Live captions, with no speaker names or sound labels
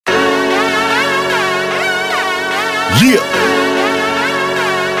Yeah.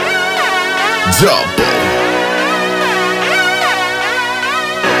 Double.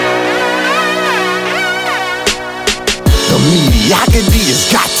 The mediocrity has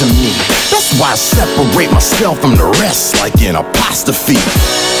got to me. That's why I separate myself from the rest like an apostrophe.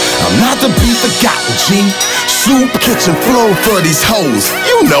 I'm not to be forgotten, G. Soup kitchen flow for these hoes,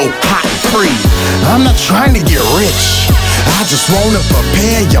 you know, hot and free. I'm not trying to get rich, I just wanna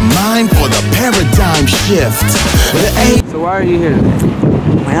prepare your mind for the paradigm shift. So why are you here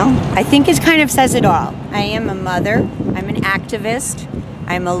today? Well, I think it kind of says it all. I am a mother, I'm an activist,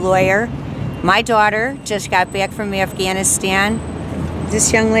 I'm a lawyer. My daughter just got back from Afghanistan.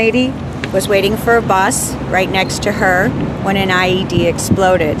 This young lady was waiting for a bus right next to her when an IED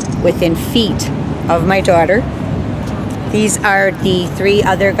exploded within feet of my daughter. These are the 3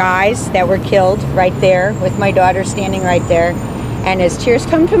 other guys that were killed right there with my daughter standing right there. And as tears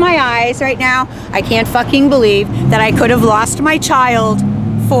come to my eyes right now, I can't fucking believe that I could have lost my child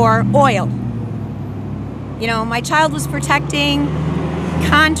for oil. You know, my child was protecting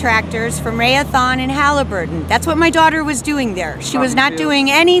contractors from Raytheon and Halliburton. That's what my daughter was doing there. She was not doing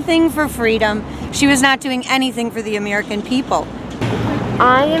anything for freedom. She was not doing anything for the American people.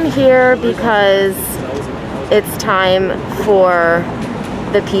 I am here because it's time for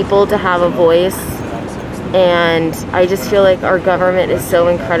the people to have a voice, and I just feel like our government is so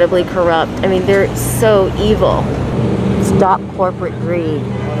incredibly corrupt. I mean, they're so evil. Stop corporate greed.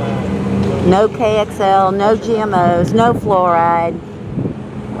 No KXL, no GMOs, no fluoride.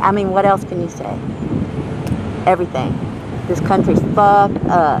 I mean, what else can you say? Everything. This country's fucked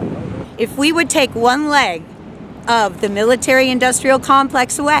up. If we would take one leg of the military-industrial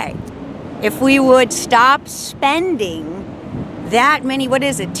complex away, if we would stop spending that many, what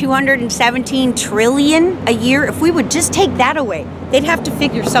is it, 217 trillion a year, if we would just take that away, they'd have to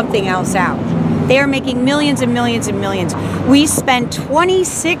figure something else out. They are making millions and millions and millions. We spend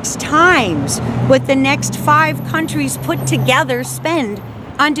 26 times what the next 5 countries put together spend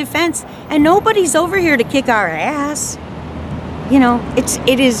on defense, and nobody's over here to kick our ass. You know,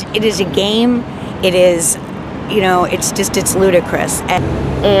 it is a game. It is, you know, it's ludicrous.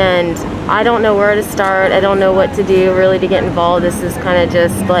 And I don't know where to start. I don't know what to do really to get involved. This is kind of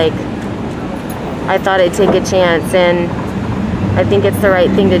just like, I thought I'd take a chance, and I think it's the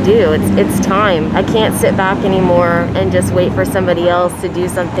right thing to do. It's time. I can't sit back anymore and just wait for somebody else to do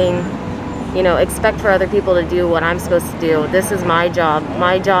something. You know, expect for other people to do what I'm supposed to do. This is my job.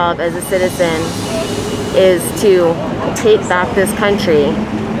 My job as a citizen is to take back this country,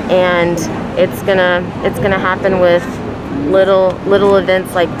 and it's gonna happen with little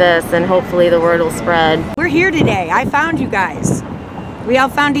events like this, and hopefully the word will spread. We're here today. I found you guys. We all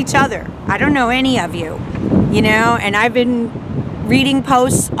found each other. I don't know any of you, you know, and I've been reading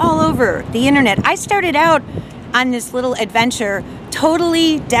posts all over the internet. I started out on this little adventure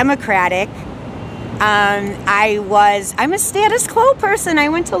totally democratic. I'm a status quo person. I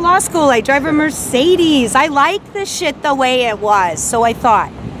went to law school. I drive a Mercedes. I like the shit the way it was, so I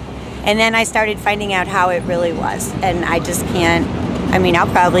thought. And then I started finding out how it really was, and I just can't. I mean, I'll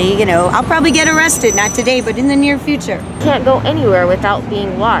probably get arrested, not today, but in the near future. Can't go anywhere without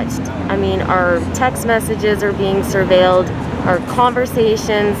being watched. I mean, our text messages are being surveilled, our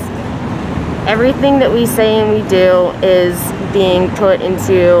conversations, everything that we say and we do is being put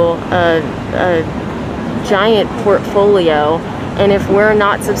into a giant portfolio. And if we're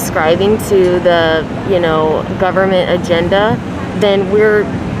not subscribing to the, you know, government agenda, then we're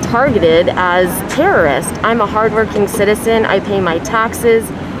targeted as terrorists. I'm a hardworking citizen. I pay my taxes.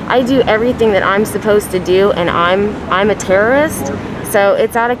 I do everything that I'm supposed to do, and I'm a terrorist. So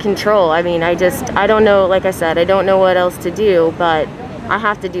it's out of control. I mean, I don't know, like I said, I don't know what else to do, but I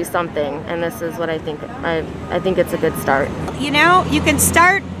have to do something, and this is what I think. I think it's a good start. You know, you can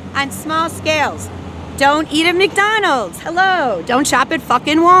start on small scales. Don't eat at McDonald's. Hello. Don't shop at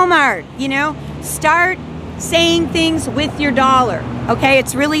fucking Walmart. You know, start saying things with your dollar. Okay,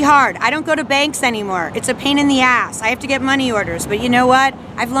 it's really hard. I don't go to banks anymore. It's a pain in the ass. I have to get money orders, but you know what?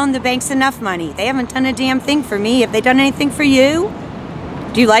 I've loaned the banks enough money. They haven't done a damn thing for me. Have they done anything for you?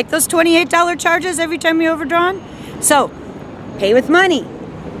 Do you like those $28 charges every time you overdrawn? So, pay with money.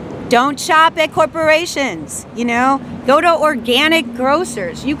 Don't shop at corporations, you know? Go to organic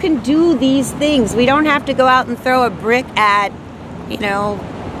grocers. You can do these things. We don't have to go out and throw a brick at, you know,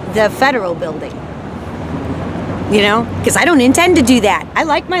 the federal building. You know, because I don't intend to do that. I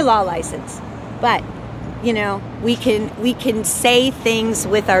like my law license. But, you know, we can say things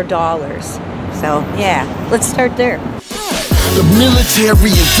with our dollars. So, yeah, let's start there. The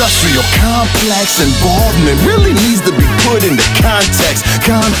military-industrial complex involvement really needs to be put into context.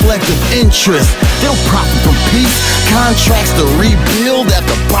 Conflict of interest, they'll profit from peace. Contracts to rebuild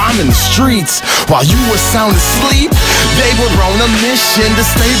after bombing the streets. While you were sound asleep, they were on a mission to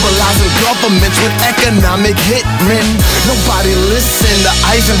stabilizing governments with economic hitmen. Nobody listened to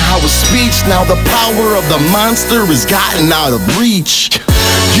Eisenhower's speech. Now the power of the monster has gotten out of reach.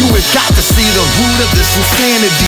 You have got to see the root of this insanity.